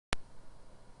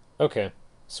Okay,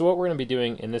 so what we're going to be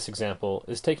doing in this example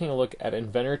is taking a look at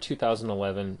Inventor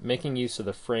 2011, making use of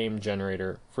the frame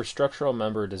generator for structural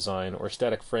member design or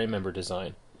static frame member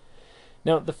design.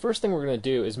 Now, the first thing we're going to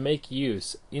do is make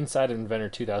use, inside of Inventor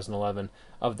 2011,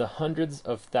 of the hundreds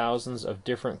of thousands of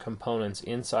different components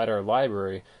inside our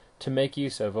library to make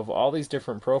use of all these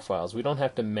different profiles. We don't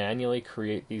have to manually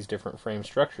create these different frame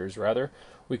structures. Rather,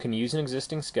 we can use an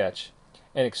existing sketch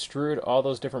and extrude all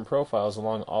those different profiles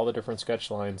along all the different sketch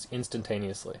lines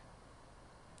instantaneously.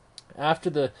 After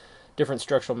the different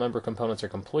structural member components are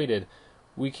completed,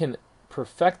 we can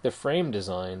perfect the frame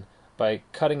design by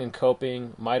cutting and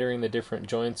coping, mitering the different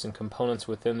joints and components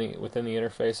within the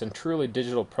interface, and truly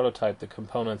digital prototype the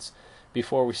components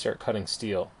before we start cutting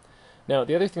steel. Now,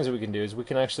 the other things that we can do is we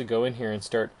can actually go in here and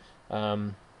start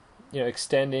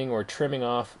extending or trimming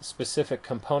off specific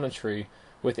componentry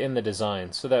within the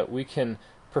design so that we can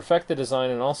perfect the design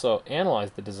and also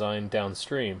analyze the design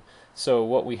downstream. So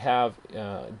what we have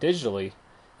digitally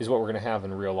is what we're going to have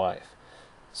in real life.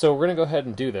 So we're going to go ahead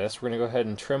and do this. We're going to go ahead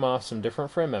and trim off some different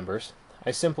frame members.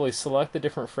 I simply select the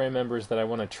different frame members that I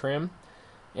want to trim,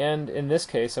 and in this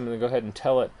case I'm going to go ahead and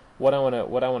tell it what I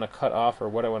want to cut off or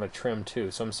what I want to trim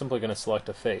to. So I'm simply going to select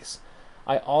a face.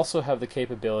 I also have the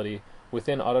capability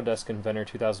within Autodesk Inventor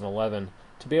 2011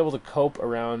 to be able to cope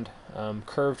around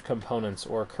curved components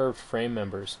or curved frame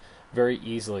members very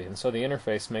easily, and so the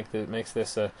interface makes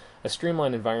this a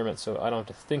streamlined environment, so I don't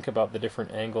have to think about the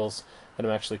different angles that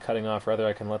I'm actually cutting off. Rather,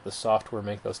 I can let the software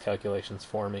make those calculations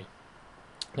for me.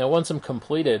 Now, once I'm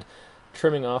completed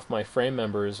trimming off my frame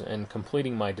members and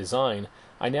completing my design,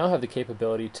 I now have the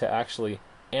capability to actually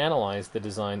analyze the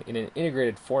design in an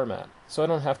integrated format. So I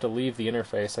don't have to leave the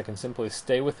interface. I can simply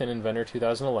stay within Inventor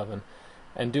 2011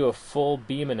 and do a full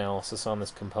beam analysis on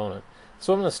this component.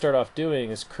 So what I'm going to start off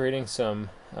doing is creating some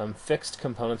fixed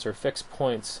components or fixed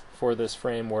points for this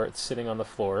frame where it's sitting on the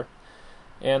floor.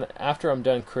 And after I'm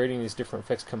done creating these different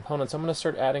fixed components, I'm going to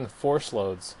start adding force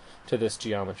loads to this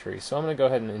geometry. So I'm going to go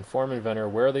ahead and inform Inventor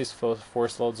where these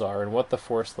force loads are and what the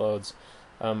force loads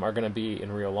are going to be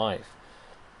in real life.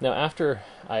 Now, after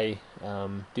I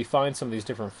define some of these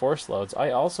different force loads, I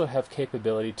also have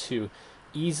capability to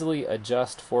easily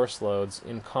adjust force loads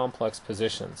in complex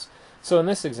positions. So in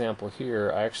this example here,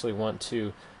 I actually want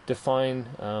to define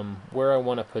where I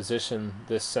want to position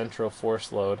this central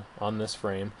force load on this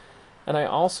frame, and I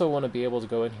also want to be able to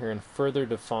go in here and further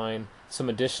define some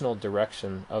additional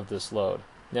direction of this load.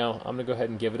 Now I'm going to go ahead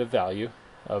and give it a value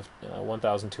of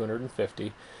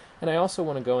 1,250, and I also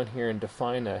want to go in here and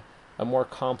define a more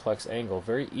complex angle.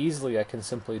 Very easily I can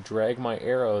simply drag my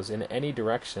arrows in any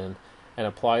direction and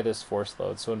apply this force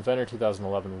load. So Inventor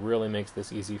 2011 really makes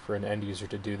this easy for an end user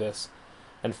to do this,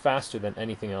 and faster than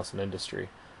anything else in industry.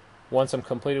 Once I'm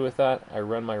completed with that, I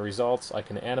run my results. I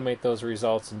can animate those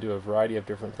results and do a variety of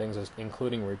different things,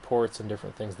 including reports and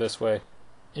different things this way.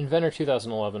 Inventor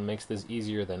 2011 makes this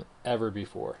easier than ever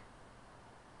before.